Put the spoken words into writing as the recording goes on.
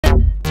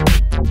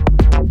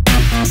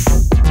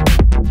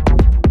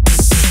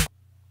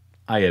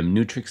I am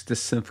Nu-Trix, the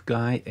Synth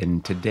guy,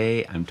 and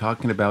today I'm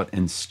talking about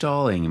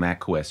installing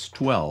macOS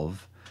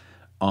 12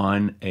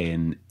 on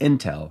an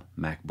Intel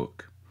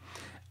MacBook.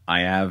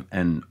 I have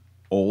an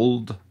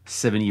old,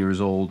 7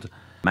 years old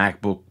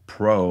MacBook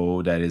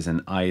Pro that is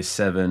an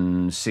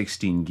i7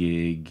 16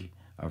 gig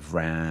of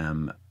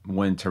RAM,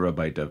 1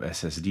 terabyte of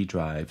SSD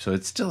drive. So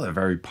it's still a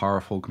very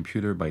powerful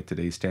computer by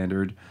today's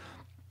standard.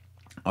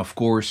 Of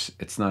course,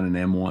 it's not an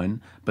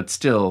M1, but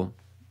still,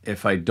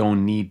 if I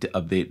don't need to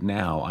update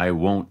now, I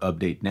won't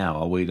update now.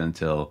 I'll wait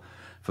until,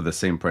 for the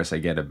same price, I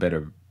get a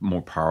better,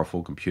 more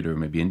powerful computer,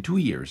 maybe in 2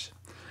 years.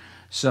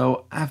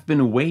 So I've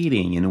been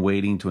waiting and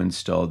waiting to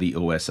install the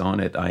OS on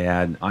it. I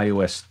had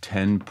iOS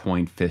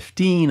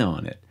 10.15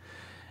 on it,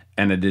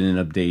 and I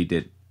didn't update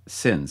it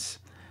since.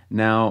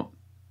 Now,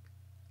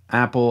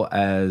 Apple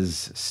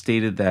has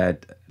stated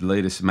that the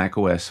latest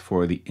macOS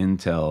for the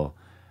Intel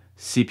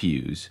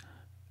CPUs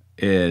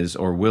is,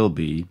 or will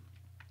be,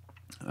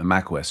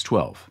 macOS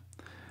 12.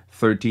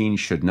 13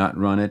 should not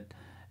run it.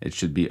 It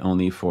should be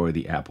only for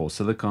the Apple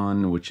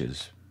Silicon, which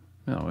is,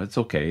 you know, it's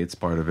okay. It's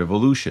part of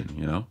evolution,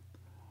 you know.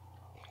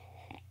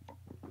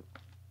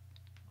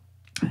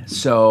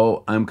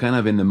 So I'm kind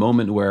of in the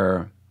moment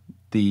where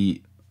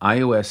the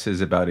iOS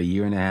is about 1.5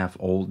 years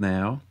old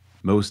now.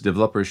 Most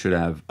developers should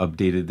have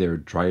updated their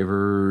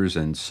drivers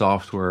and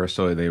software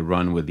so they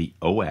run with the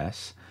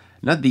OS,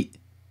 not the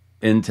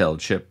Intel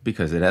chip,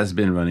 because it has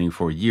been running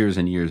for years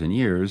and years and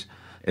years.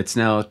 It's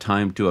now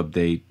time to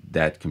update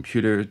that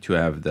computer to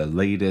have the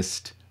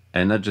latest,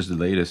 and not just the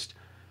latest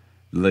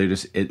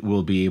it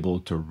will be able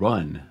to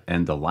run,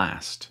 and the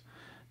last,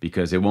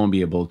 because it won't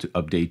be able to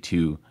update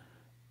to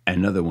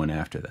another one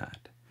after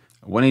that.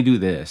 When I do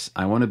this,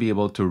 I want to be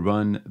able to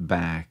run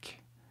back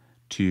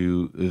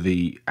to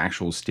the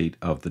actual state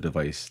of the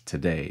device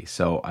today.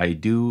 So I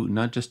do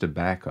not just a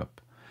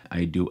backup,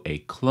 I do a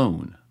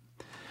clone.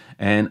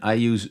 And I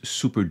use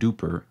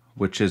SuperDuper,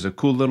 which is a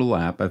cool little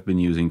app I've been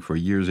using for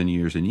years and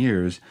years and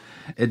years.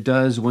 It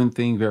does one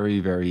thing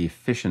very, very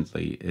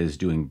efficiently, is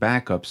doing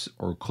backups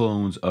or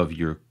clones of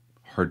your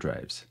hard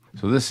drives.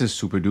 So this is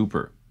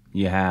SuperDuper.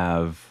 You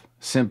have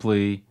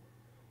simply,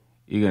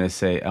 you're going to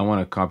say, I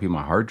want to copy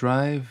my hard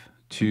drive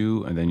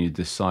to, and then you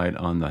decide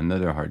on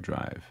another hard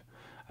drive.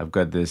 I've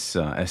got this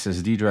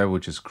SSD drive,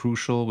 which is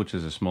crucial, which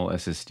is a small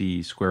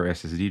SSD, square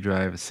SSD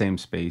drive, same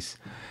space.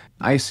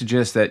 I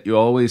suggest that you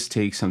always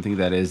take something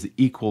that is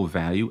equal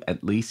value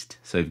at least.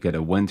 So you've got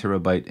a 1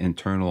 terabyte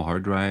internal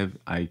hard drive.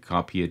 I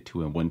copy it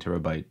to a 1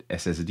 terabyte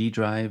SSD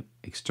drive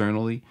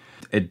externally.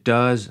 It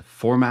does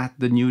format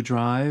the new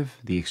drive,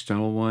 the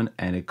external one,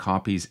 and it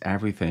copies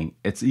everything.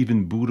 It's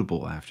even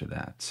bootable after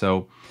that.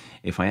 So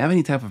if I have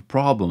any type of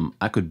problem,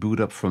 I could boot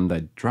up from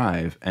that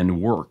drive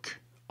and work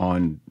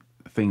on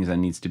things that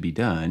needs to be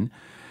done.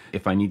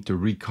 If I need to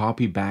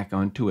recopy back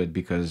onto it,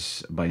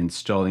 because by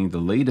installing the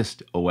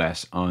latest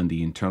OS on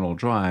the internal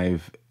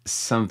drive,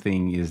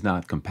 something is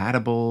not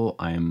compatible,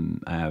 I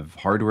have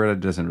hardware that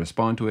doesn't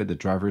respond to it, the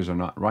drivers are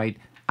not right,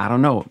 I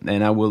don't know.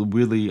 And I will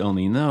really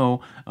only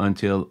know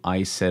until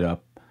I set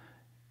up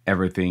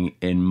everything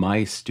in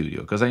my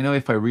studio. Because I know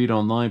if I read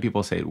online,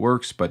 people say it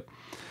works, but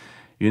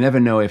you never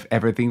know if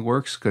everything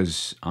works,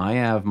 because I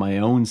have my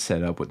own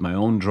setup with my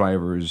own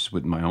drivers,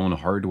 with my own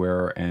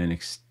hardware and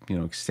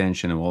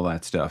extension and all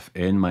that stuff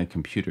in my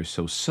computer.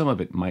 So some of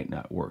it might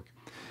not work.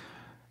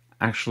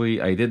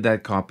 Actually, I did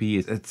that copy.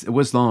 It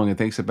was long. It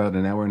takes about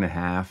 1.5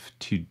 hours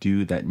to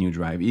do that new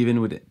drive. Even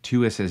with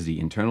 2 SSD,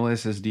 internal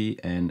SSD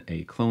and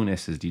a clone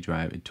SSD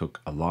drive, it took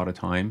a lot of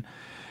time.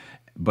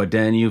 But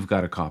then you've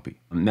got a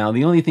copy. Now,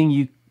 the only thing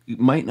you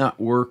might not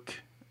work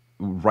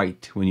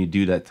right when you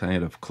do that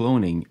kind of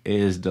cloning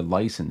is the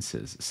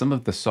licenses. Some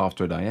of the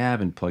software that I have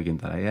and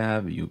plugins that I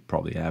have, you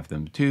probably have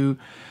them too,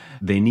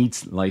 they need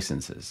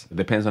licenses. It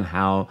depends on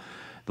how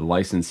the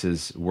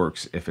licenses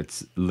works. If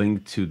it's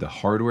linked to the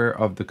hardware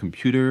of the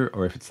computer,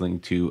 or if it's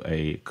linked to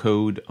a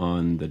code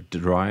on the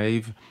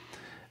drive,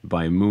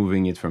 by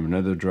moving it from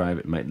another drive,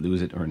 it might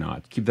lose it or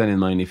not. Keep that in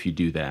mind if you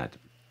do that.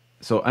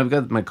 So I've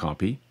got my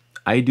copy.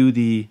 I do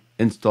the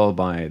install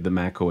by the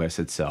macOS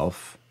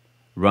itself.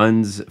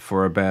 Runs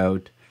for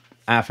about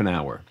half an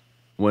hour.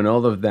 When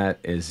all of that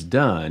is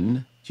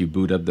done, you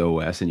boot up the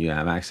OS and you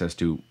have access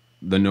to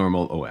the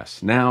normal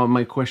OS. Now,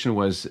 my question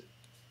was,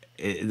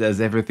 does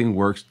everything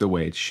work the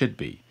way it should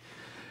be?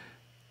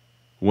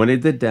 When I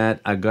did that,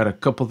 I got a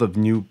couple of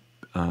new,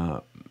 I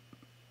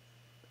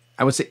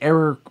would say,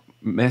 error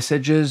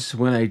messages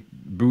when I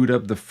boot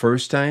up the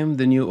first time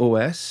the new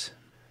OS.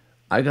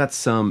 I got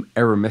some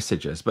error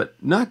messages, but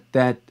not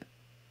that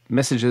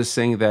messages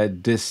saying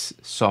that this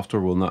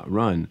software will not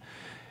run.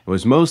 It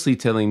was mostly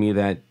telling me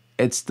that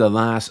it's the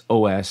last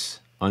OS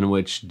on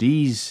which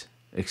these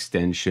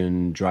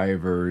extension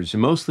drivers,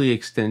 mostly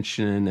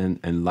extension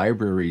and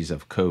libraries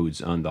of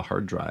codes on the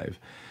hard drive,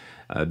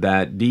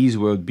 that these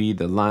will be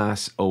the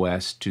last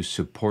OS to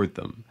support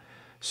them.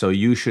 So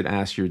you should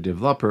ask your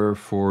developer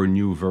for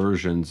new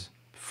versions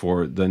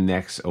for the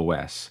next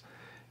OS,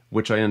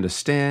 which I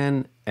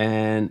understand,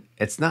 and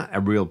it's not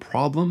a real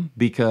problem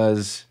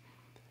because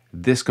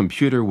this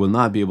computer will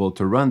not be able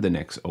to run the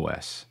next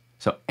OS.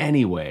 So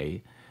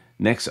anyway,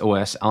 next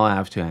OS, I'll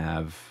have to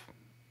have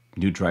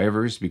new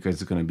drivers because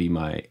it's going to be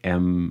my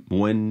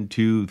M1,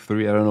 2,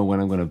 3. I don't know when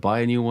I'm going to buy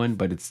a new one,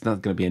 but it's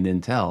not going to be an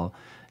Intel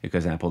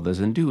because Apple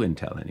doesn't do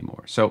Intel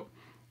anymore. So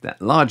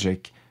that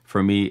logic,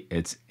 for me,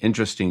 it's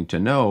interesting to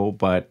know,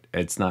 but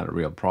it's not a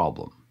real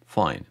problem.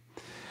 Fine.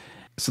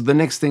 So the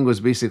next thing was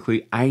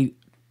basically I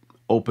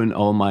opened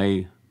all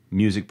my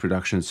music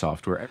production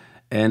software,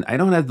 and I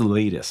don't have the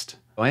latest.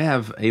 I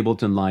have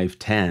Ableton Live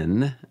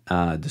 10,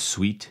 the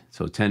suite,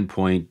 so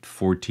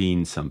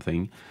 10.14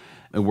 something.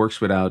 It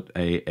works without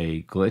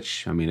a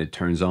glitch. I mean, it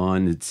turns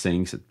on, it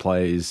syncs, it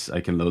plays.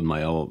 I can load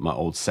my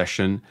old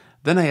session.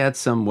 Then I had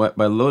some,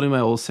 by loading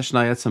my old session,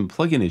 I had some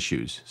plugin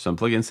issues. Some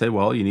plugins said,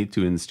 well, you need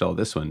to install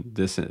this one,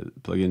 this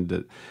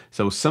plugin.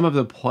 So some of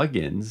the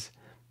plugins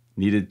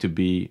needed to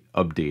be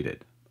updated.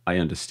 I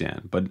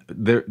understand, but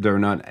they're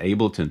not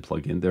Ableton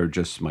plugin. They're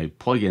just my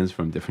plugins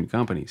from different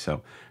companies.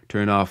 So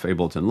turn off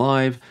Ableton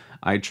Live.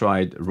 I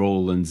tried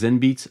Roland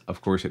Zenbeats.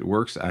 Of course, it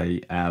works.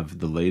 I have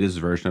the latest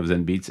version of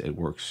Zenbeats. It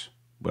works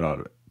without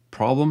a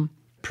problem.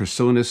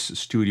 PreSonus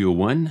Studio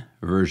One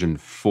version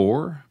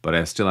 4, but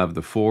I still have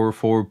the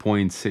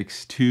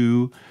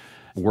 4.62.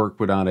 Work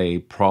without a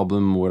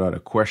problem, without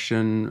a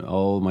question.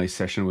 All my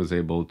session was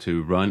able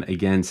to run.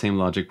 Again, same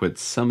logic with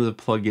some of the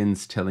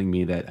plugins telling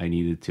me that I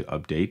needed to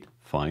update.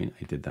 Fine,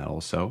 I did that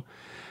also.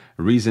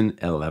 Reason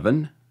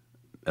 11,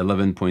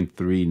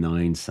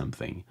 11.39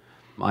 something.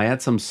 I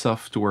had some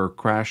software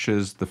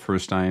crashes the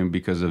first time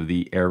because of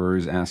the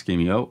errors asking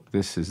me, oh,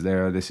 this is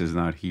there, this is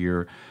not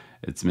here,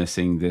 it's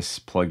missing this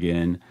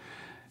plugin.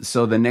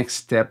 So the next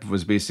step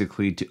was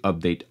basically to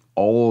update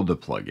all the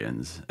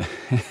plugins.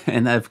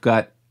 And I've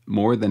got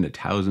more than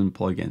 1,000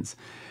 plugins.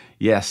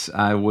 Yes,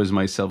 I was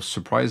myself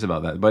surprised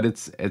about that, but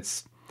it's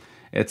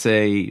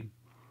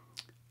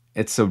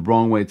a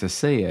wrong way to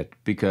say it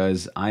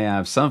because I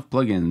have some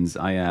plugins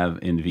I have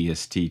in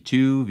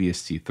VST2,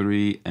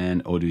 VST3,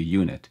 and Audio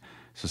Unit.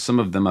 So some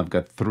of them I've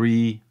got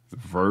 3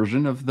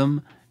 versions of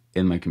them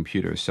in my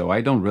computer. So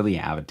I don't really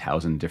have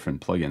 1,000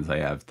 different plugins. I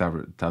have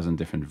 1,000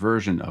 different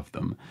versions of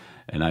them,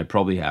 and I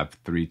probably have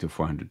 300 to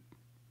 400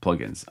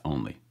 plugins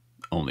only.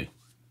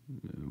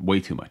 Way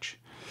too much.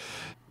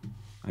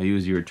 I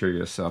used the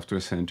Arturia Software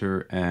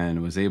Center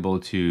and was able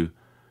to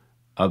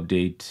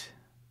update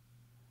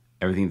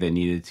everything that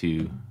needed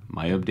to,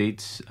 my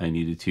updates. I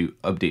needed to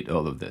update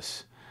all of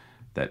this.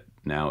 That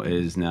now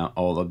is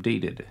all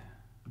updated.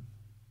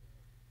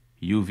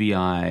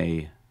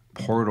 UVI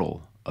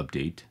Portal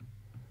update.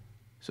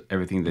 So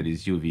everything that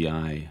is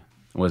UVI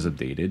was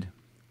updated.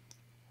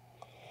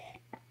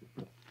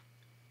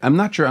 I'm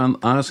not sure,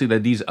 honestly,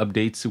 that these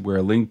updates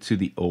were linked to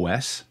the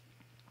OS.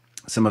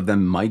 Some of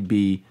them might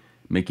be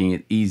making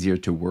it easier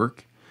to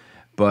work,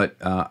 but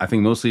I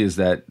think mostly is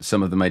that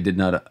some of them I did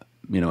not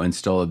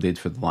install updates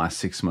for the last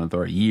 6 months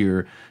or a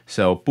year.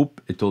 So boop,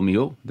 it told me,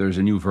 oh, there's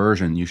a new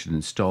version, you should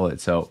install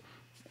it. So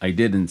I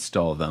did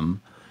install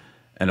them.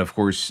 And of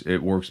course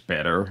it works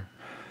better.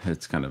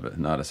 It's kind of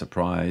not a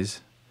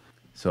surprise.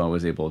 So I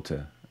was able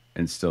to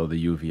install the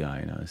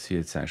UVI. Now see,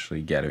 it's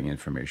actually gathering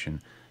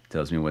information. It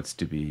tells me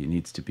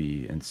needs to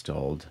be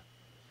installed.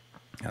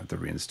 I have to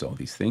reinstall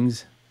these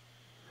things.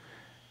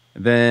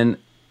 Then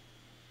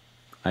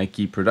I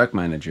keep Product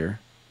Manager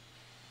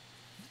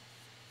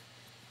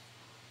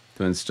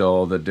to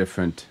install the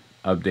different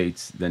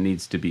updates that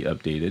needs to be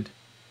updated.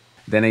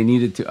 Then I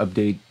needed to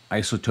update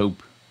izotope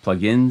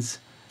plugins.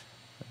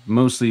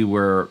 Mostly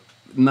were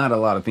not a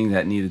lot of things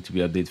that needed to be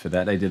updated for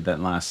that. I did that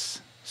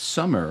last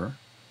summer.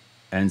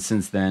 And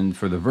since then,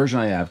 for the version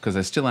I have, because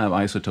I still have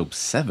izotope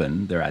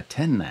 7, they're at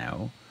 10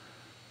 now.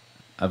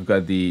 I've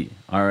got the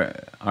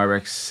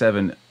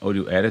RX7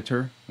 audio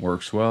editor,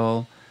 works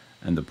well,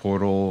 and the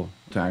portal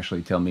to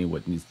actually tell me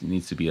what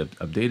needs to be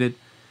updated.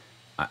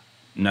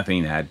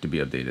 Nothing had to be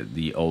updated.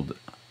 The old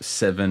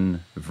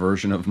 7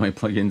 version of my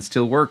plugin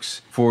still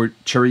works. For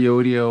Cherry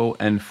Audio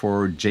and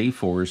for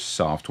GForce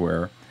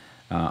Software,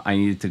 I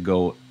needed to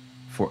go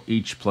for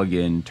each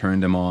plugin, turn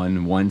them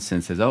on once,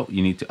 and says, oh,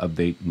 you need to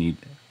update.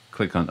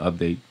 Click on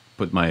update,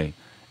 put my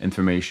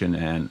information,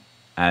 and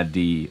add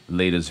the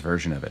latest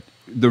version of it.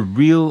 The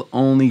real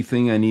only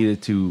thing I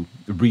needed to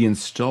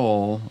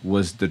reinstall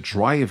was the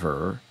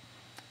driver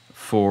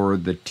for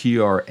the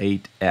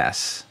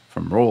TR-8s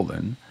from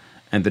Roland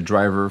and the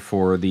driver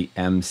for the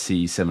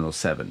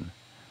MC-707.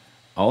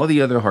 All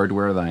the other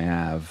hardware that I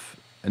have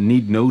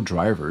need no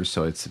drivers,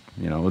 so it's,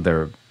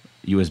 they're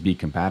USB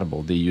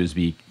compatible, the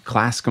USB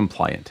class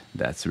compliant.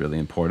 That's really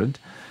important.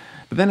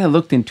 But then I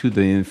looked into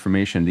the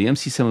information. The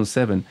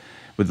MC-707,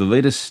 with the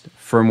latest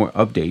firmware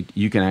update,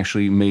 you can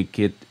actually make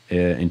it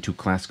into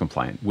class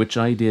compliant, which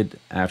I did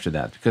after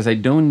that, because I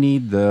don't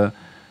need the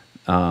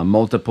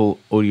multiple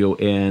audio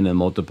in and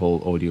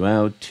multiple audio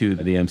out to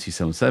the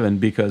MC-707,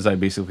 because I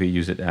basically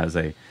use it as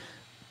a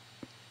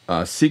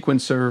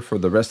sequencer for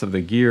the rest of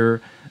the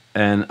gear,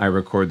 and I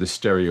record the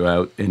stereo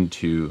out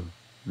into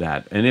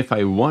that. And if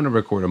I want to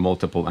record a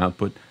multiple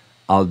output,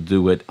 I'll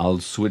do it. I'll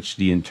switch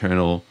the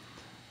internal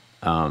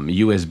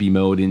USB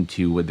mode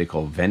into what they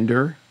call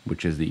vendor,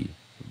 which is the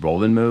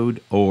Roland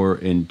mode, or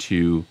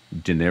into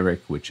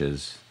generic, which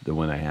is the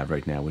one I have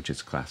right now, which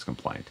is class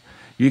compliant.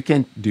 You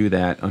can do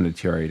that on the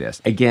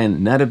TR-8s.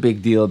 Again, not a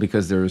big deal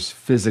because there's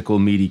physical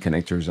MIDI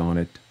connectors on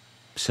it,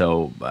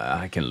 so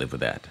I can live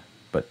with that.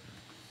 But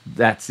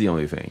that's the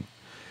only thing.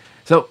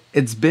 So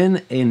it's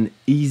been an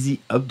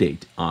easy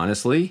update,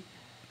 honestly,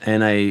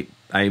 and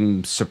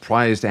I'm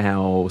surprised at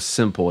how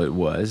simple it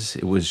was.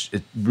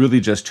 It really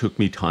just took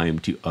me time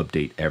to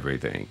update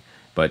everything.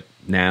 But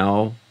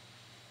now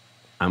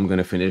I'm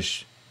gonna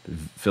finish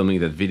filming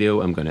that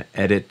video. I'm gonna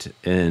edit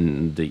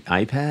in the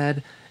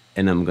iPad,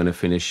 and I'm gonna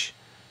finish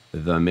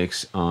the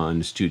mix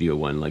on Studio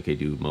One like I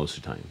do most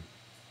of the time.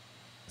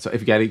 So if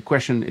you got a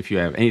question, if you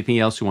have anything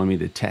else you want me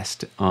to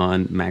test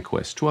on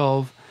macOS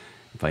 12,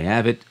 if I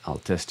have it, I'll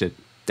test it.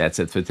 That's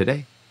it for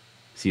today.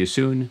 See you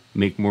soon.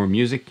 Make more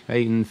music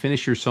and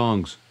finish your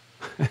songs.